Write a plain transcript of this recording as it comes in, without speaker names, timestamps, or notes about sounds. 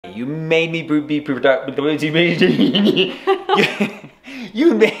You made me be productive.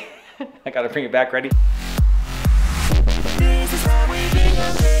 You made. I gotta bring it back. Ready?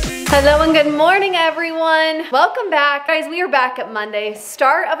 Hello and good morning, everyone. Welcome back. Guys, we are back at Monday,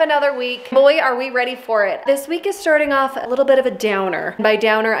 start of another week. Boy, are we ready for it. This week is starting off a little bit of a downer. By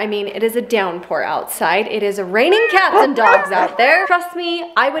downer, I mean it is a downpour outside. It is raining cats and dogs out there. Trust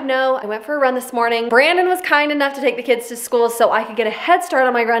me, I would know. I went for a run this morning. Brandon was kind enough to take the kids to school so I could get a head start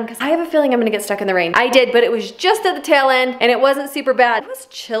on my run because I have a feeling I'm gonna get stuck in the rain. I did, but it was just at the tail end and it wasn't super bad. It was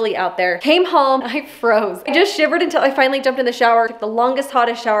chilly out there. Came home, I froze. I just shivered until I finally jumped in the shower. Took the longest,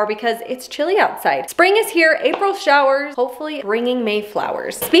 hottest shower because it's chilly outside. Spring is here, April showers, hopefully bringing May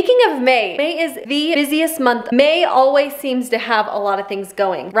flowers. Speaking of May, May is the busiest month. May always seems to have a lot of things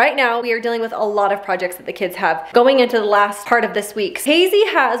going. Right now, we are dealing with a lot of projects that the kids have going into the last part of this week. Hazy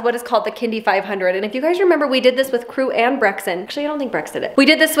has what is called the Kindy 500, and if you guys remember, we did this with Crew and Brexon. Actually, I don't think Brex did it. We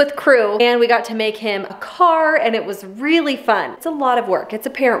did this with Crew, and we got to make him a car, and it was really fun. It's a lot of work. It's a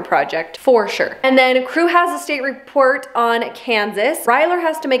parent project, for sure. And then Crew has a state report on Kansas. Ryler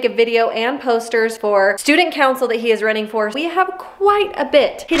has to make a video and posters for student council that he is running for. We have quite a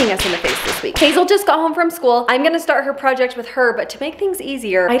bit hitting us in the face this week. Hazel just got home from school. I'm gonna start her project with her, but to make things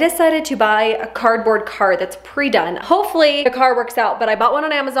easier, I decided to buy a cardboard car that's pre-done. Hopefully the car works out, but I bought one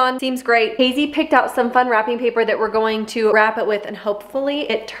on Amazon. Seems great. Hazy picked out some fun wrapping paper that we're going to wrap it with, and hopefully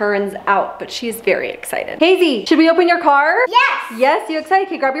it turns out, but she's very excited. Hazy, should we open your car? Yes! Yes, you excited?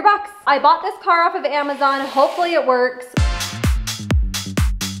 Okay, grab your box. I bought this car off of Amazon. Hopefully it works.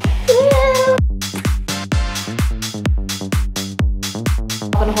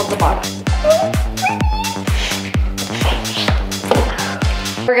 I'm gonna hold the box.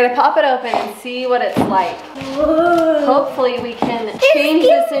 We're gonna pop it open and see what it's like. Whoa. Hopefully we can change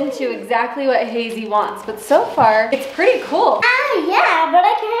this into exactly what Hazy wants, but so far it's pretty cool. Oh yeah, but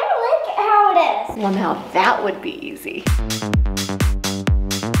I kinda like how it is. Well, now that would be easy.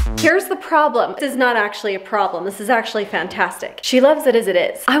 Here's the problem. This is not actually a problem. This is actually fantastic. She loves it as it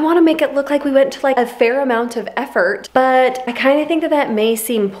is. I want to make it look like we went to like a fair amount of effort, but I kind of think that that may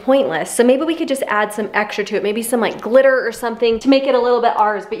seem pointless. So maybe we could just add some extra to it. Maybe some like glitter or something to make it a little bit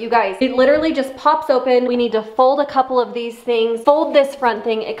ours. But you guys, it literally just pops open. We need to fold a couple of these things, fold this front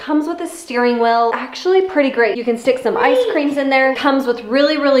thing. It comes with a steering wheel. Actually pretty great. You can stick some ice creams in there. It comes with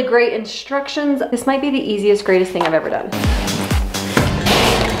really, really great instructions. This might be the easiest, greatest thing I've ever done.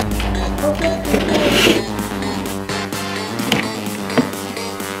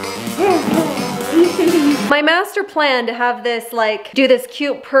 My master plan to have this do this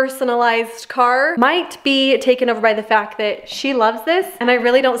cute personalized car might be taken over by the fact that she loves this and I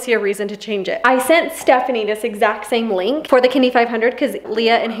really don't see a reason to change it. I sent Stephanie this exact same link for the Kindy 500 because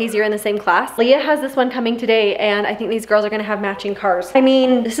Leah and Hazy are in the same class. Leah has this one coming today and I think these girls are gonna have matching cars. I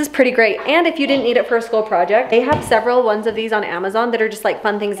mean, this is pretty great. And if you didn't need it for a school project, they have several ones of these on Amazon that are just like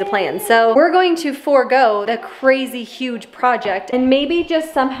fun things to play in. So we're going to forego the crazy huge project and maybe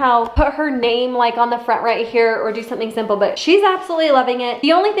just somehow put her name like on the front right here or do something simple, but she's absolutely loving it.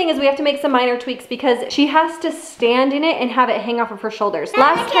 The only thing is we have to make some minor tweaks because she has to stand in it and have it hang off of her shoulders.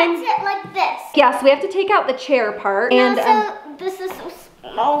 Last time, sit like this. Yeah, so we have to take out the chair part. And also, this is so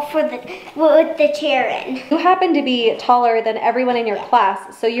small for with the chair in. You happen to be taller than everyone in your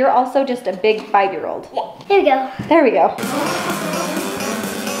class, so you're also just a big 5-year-old. Yeah, there we go. There we go.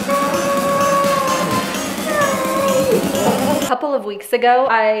 A couple of weeks ago,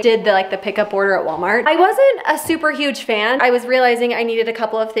 I did the pickup order at Walmart. I wasn't a super huge fan. I was realizing I needed a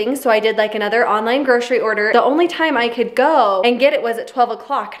couple of things, so I did another online grocery order. The only time I could go and get it was at 12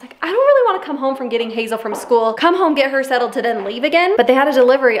 o'clock. I don't really want to come home from getting Hazel from school, come home, get her settled to then leave again, but they had a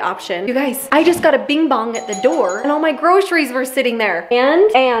delivery option. You guys, I just got a bing bong at the door and all my groceries were sitting there.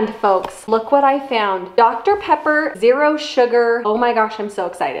 And folks, look what I found. Dr. Pepper, 0 sugar. Oh my gosh, I'm so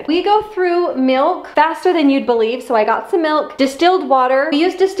excited. We go through milk faster than you'd believe, so I got some milk, distilled water. We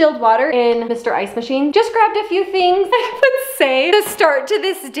used distilled water in Mr. Ice Machine. Just grabbed a few things. I would say the start to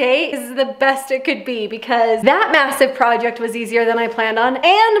this day is the best it could be because that massive project was easier than I planned on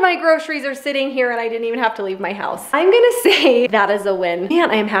and my groceries are sitting here and I didn't even have to leave my house. I'm gonna say that is a win. Man,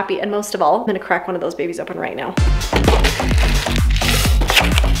 I am happy, and most of all, I'm gonna crack one of those babies open right now.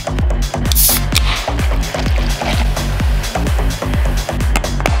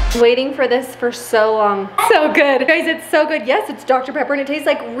 Waiting for this for so long. So good. Guys, it's so good. Yes, it's Dr. Pepper and it tastes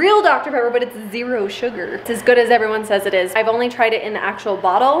like real Dr. Pepper, but it's 0 sugar. It's as good as everyone says it is. I've only tried it in the actual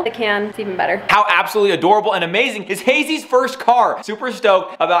bottle. The can, it's even better. How absolutely adorable and amazing is Hazy's first car. Super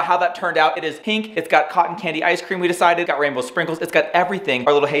stoked about how that turned out. It is pink. It's got cotton candy ice cream, we decided. It's got rainbow sprinkles. It's got everything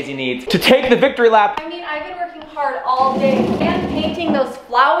our little Hazy needs to take the victory lap. I mean, I've been working hard all day. And painting those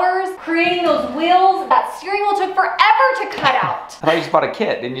flowers, creating those wheels. That steering wheel took forever to cut out. I thought you just bought a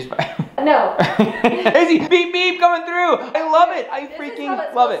kit, didn't you? No. Hazy, beep beep coming through. I love it. I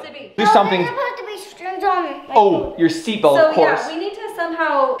freaking love it. Do something. There's supposed to be strings on. Oh, your seatbelt, of course. So yeah, we need to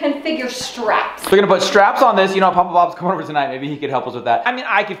somehow configure straps. We're gonna put straps on this. You know, Papa Bob's coming over tonight. Maybe he could help us with that. I mean,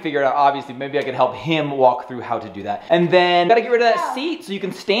 I could figure it out, obviously. Maybe I could help him walk through how to do that. And then, gotta get rid of that seat so you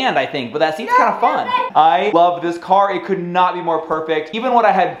can stand, I think. But that seat's kind of fun. I love this car. It could not be more perfect. Even what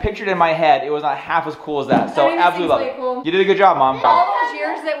I had pictured in my head, it was not half as cool as that. So, absolutely love it. Cool. You did a good job, Mom. All those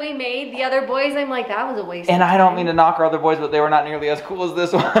years that we made, the other boys, I'm like, that was a waste. And I don't mean to knock our other boys, but they were not nearly as cool as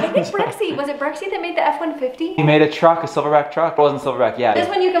this one. I think Brexy, was it Brexy that made the F-150? He made a truck, a silverback truck. It wasn't silverback, yeah. This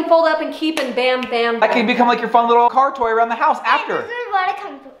one you can fold up and keep and bam, bam, bam. That can become like your fun little car toy around the house after.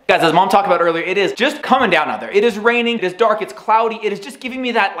 Guys, as Mom talked about earlier, it is just coming down out there. It is raining, it is dark, it's cloudy. It is just giving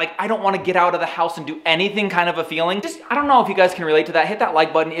me that, like, I don't want to get out of the house and do anything kind of a feeling. Just, I don't know if you guys can relate to that. Hit that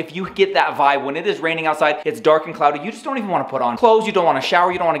like button if you get that vibe. When it is raining outside, it's dark and cloudy, you just don't even want to put on clothes, you don't want to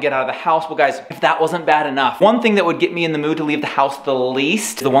shower, you don't want to get out of the house. Well, guys, if that wasn't bad enough, one thing that would get me in the mood to leave the house the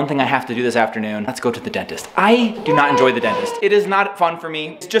least, the one thing I have to do this afternoon, let's go to the dentist. I do not enjoy the dentist. It is not fun for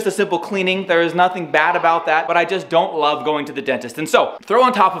me. It's just a simple cleaning. There is nothing bad about that, but I just don't love going to the dentist. And so, throw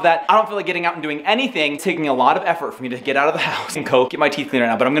on top of that, I don't feel like getting out and doing anything. It's taking a lot of effort for me to get out of the house and go get my teeth cleaned right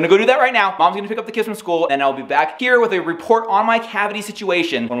now, but I'm gonna go do that right now. Mom's gonna pick up the kids from school, and I'll be back here with a report on my cavity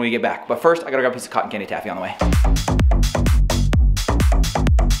situation when we get back. But first, I gotta grab a piece of cotton candy taffy on the way.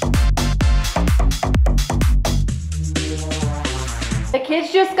 The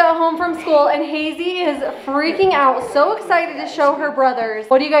kids just got home from school and Hazy is freaking out, so excited to show her brothers.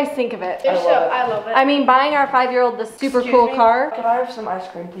 What do you guys think of it? I love it. I mean, buying our 5-year-old this super cool car. Could I have some ice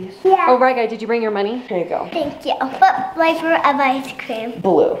cream, please? Yeah. Oh, right, guy, did you bring your money? Here you go. Thank you. What flavor of ice cream?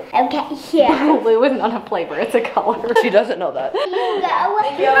 Blue. Okay, here. Blue is not a flavor, it's a color. She doesn't know that. This is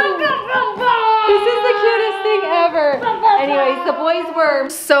the cutest thing ever. Anyways, the boys were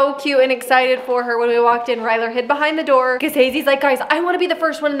so cute and excited for her when we walked in. Ryler hid behind the door because Hazy's like, guys, I want to be the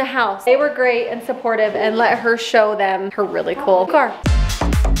first one in the house. They were great and supportive and let her show them her really cool car.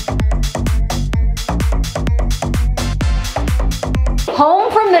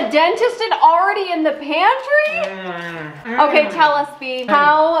 Home from the dentist and already in the pantry? Okay, tell us, B.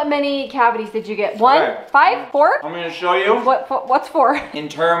 How many cavities did you get? 1, Okay. 5, 4? I'm gonna show you. What's 4? In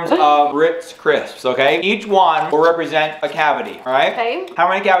terms of Ritz Crisps, okay? Each one will represent a cavity, all right? Okay. How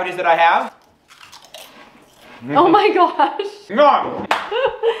many cavities did I have? Oh my gosh. None.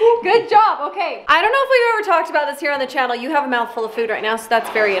 Good job, okay. I don't know if we've ever talked about this here on the channel. You have a mouthful of food right now, so that's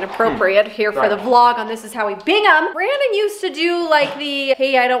very inappropriate here for the vlog on This Is How We Bingham. Brandon used to do like the,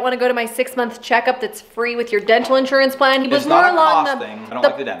 hey, I don't want to go to my 6-month checkup that's free with your dental insurance plan. He was more along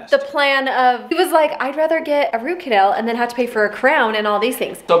the plan of, he was like, I'd rather get a root canal and then have to pay for a crown and all these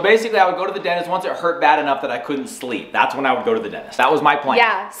things. So basically I would go to the dentist once it hurt bad enough that I couldn't sleep. That's when I would go to the dentist. That was my plan.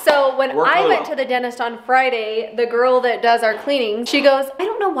 Yeah, so when I went to the dentist on Friday, the girl that does our cleaning, she goes, I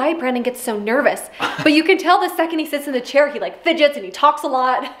don't know why Brandon gets so nervous, but you can tell the second he sits in the chair, he like fidgets and he talks a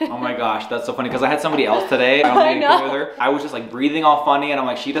lot. Oh my gosh, that's so funny because I had somebody else today. I know. With her. I was just like breathing all funny and I'm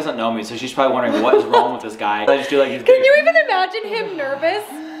like, she doesn't know me, so she's probably wondering what is wrong with this guy. I just do like, can you even imagine him nervous?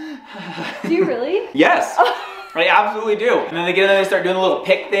 Do you really? Yes. I absolutely do. And then they get in there and they start doing the little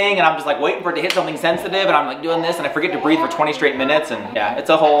pick thing and I'm just like waiting for it to hit something sensitive and I'm like doing this and I forget to breathe for 20 straight minutes and yeah, it's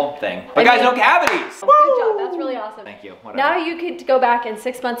a whole thing. But guys, no cavities. Good job, that's really awesome. Thank you. Whatever. Now you could go back in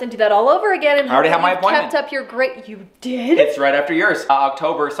 6 months and do that all over again and I already have my appointment. kept up your great, you did? It's right after yours,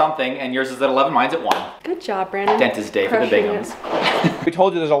 October something, and yours is at 11, mine's at 1. Good job, Brandon. Dentist day for the Binghams. We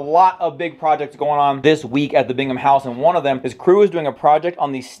told you there's a lot of big projects going on this week at the Bingham house, and one of them is Crew is doing a project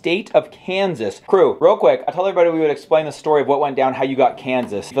on the state of Kansas. Crew, real quick, I told everybody we would explain the story of what went down, how you got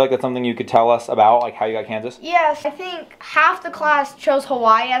Kansas. You feel like that's something you could tell us about, like how you got Kansas? Yes, I think half the class chose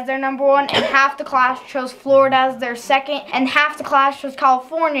Hawaii as their #1, and half the class chose Florida as their 2nd, and half the class chose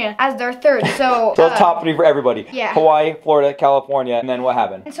California as their 3rd. So it's top 3 for everybody. Yeah. Hawaii, Florida, California, and then what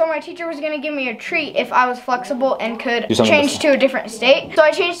happened? And so my teacher was gonna give me a treat if I was flexible and could Do something change to a different state. So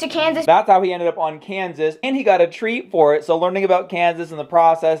I changed to Kansas. That's how he ended up on Kansas, and he got a treat for it. So learning about Kansas in the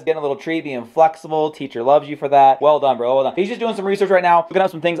process, getting a little treat, being flexible, teacher loves you for that. Well done, bro, well done. He's just doing some research right now, looking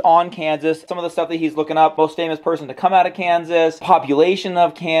up some things on Kansas, some of the stuff that he's looking up, most famous person to come out of Kansas, population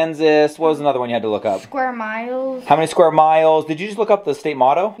of Kansas, what was another one you had to look up? Square miles. How many square miles? Did you just look up the state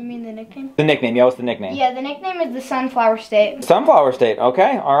motto? You mean the nickname? The nickname, yeah, what's the nickname? Yeah, the nickname is the Sunflower State. Sunflower State,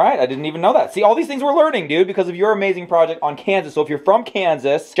 okay, all right, I didn't even know that. See, all these things we're learning, dude, because of your amazing project on Kansas. So if you're from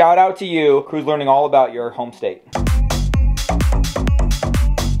Kansas, shout out to you. Crew's learning all about your home state.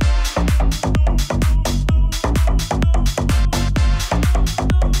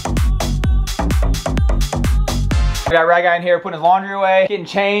 We got Rag Guy in here putting his laundry away, getting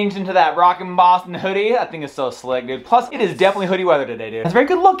changed into that Rockin' Boston hoodie. That thing is so slick, dude. Plus, it is definitely hoodie weather today, dude. It's very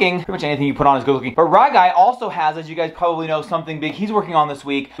good looking. Pretty much anything you put on is good looking. But Rag Guy also has, as you guys probably know, something big he's working on this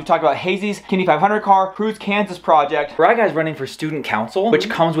week. We've talked about Hazy's Kindy 500 car, Cruise Kansas project. Rag Guy's running for student council, which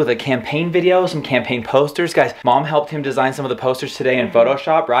comes with a campaign video, some campaign posters. Guys, Mom helped him design some of the posters today in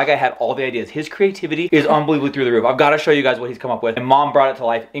Photoshop. Rag Guy had all the ideas. His creativity is unbelievably through the roof. I've got to show you guys what he's come up with, and Mom brought it to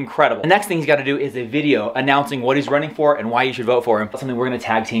life. Incredible. The next thing he's got to do is a video announcing what he's running for and why you should vote for him. That's something we're going to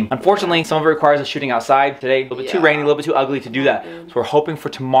tag team. Unfortunately, some of it requires us shooting outside today. A little bit too rainy, a little bit too ugly to do that. So we're hoping for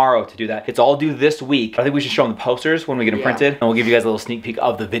tomorrow to do that. It's all due this week. I think we should show him the posters when we get them printed, and we'll give you guys a little sneak peek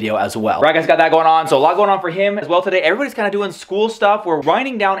of the video as well. Rag Guy's got that going on, so a lot going on for him as well today. Everybody's kind of doing school stuff. We're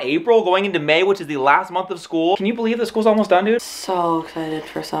winding down April, going into May, which is the last month of school. Can you believe that school's almost done, dude? So excited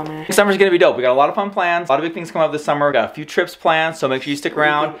for summer. Summer's gonna be dope. We got a lot of fun plans. A lot of big things coming up this summer. We got a few trips planned, so make sure you stick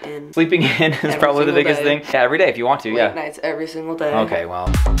around. Sleeping in is probably the biggest thing. Yeah, every day if you want to, Late nights every single day. Okay,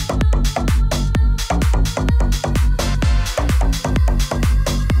 well.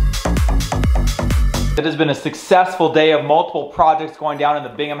 It has been a successful day of multiple projects going down in the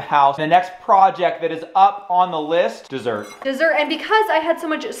Bingham house. The next project that is up on the list, dessert. Dessert, and because I had so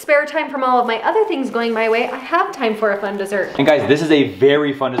much spare time from all of my other things going my way, I have time for a fun dessert. And guys, this is a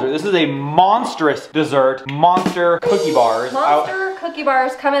very fun dessert. This is a monstrous dessert. Monster cookie bars. Monster cookie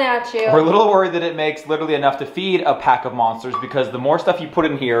bars coming at you. We're a little worried that it makes literally enough to feed a pack of monsters, because the more stuff you put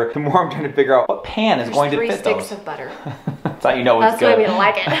in here, the more I'm trying to figure out what pan is going to fit those. 3 sticks of butter. That's how you know it's good. That's the way we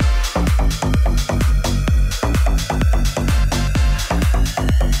like it.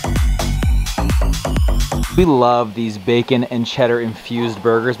 We love these bacon and cheddar infused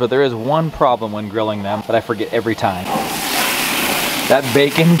burgers, but there is one problem when grilling them that I forget every time. That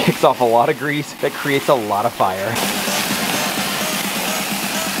bacon kicks off a lot of grease that creates a lot of fire.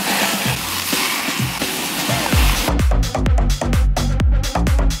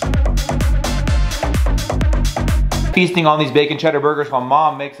 Feasting on these bacon cheddar burgers while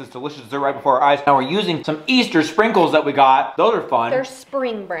Mom makes this delicious dessert right before our eyes. Now we're using some Easter sprinkles that we got. Those are fun. They're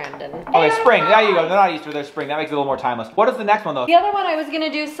spring, Brandon. Okay, spring. There you go. They're not Easter, they're spring. That makes it a little more timeless. What is the next one though? The other one I was gonna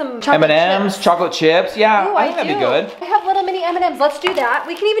do some chocolate M&Ms, chips. chocolate chips. Yeah, Ooh, I think that'd be good. I have little mini M&Ms. Let's do that.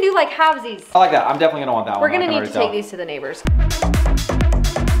 We can even do like halvesies. I like that. I'm definitely gonna want that one. We're gonna need to take these to the neighbors.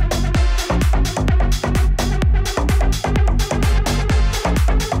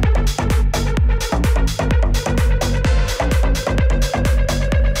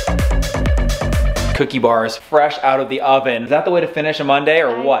 Cookie bars fresh out of the oven. Is that the way to finish a Monday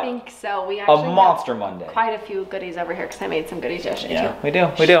or what? I think so. We actually a monster Monday. Quite a few goodies over here because I made some goodies yesterday too. We do.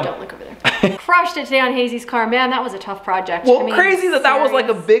 We do. Don't look over there. Crushed it today on Hazy's car. Man, that was a tough project. Well, crazy that was like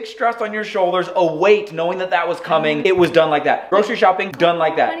a big stress on your shoulders, a weight knowing that was coming. It was done like that. Grocery shopping, done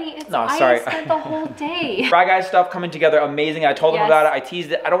like that. Honey, it's, no, sorry. I spent the whole day. Rag Guy stuff coming together, amazing. I told them about it. I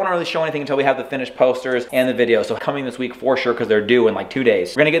teased it. I don't want to really show anything until we have the finished posters and the video. So coming this week for sure because they're due in like 2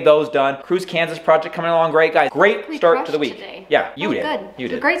 days. We're gonna get those done. Cruise Kansas project coming along great, guys. Great start to the week. Today. Yeah, you did. Good. You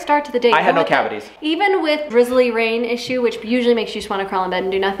did. A great start to the day. I had no cavities. Even with drizzly rain issue, which usually makes you just want to crawl in bed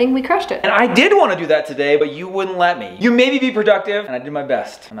and do nothing, we crushed it. And I did want to do that today, but you wouldn't let me. You made me be productive, and I did my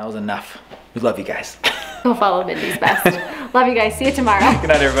best, and that was enough. We love you guys. Go follow Mindy's best. Love you guys. See you tomorrow. Good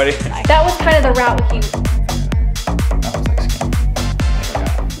night, everybody. Bye. That was kind of the route with you. That was like skin.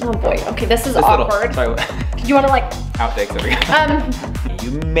 Oh boy. Okay, this is awkward. Sorry. Do you want to like outtakes? There we go.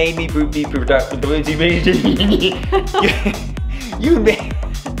 You made me be productive. You made.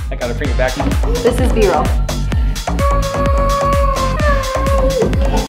 I gotta bring it back. This is B-roll.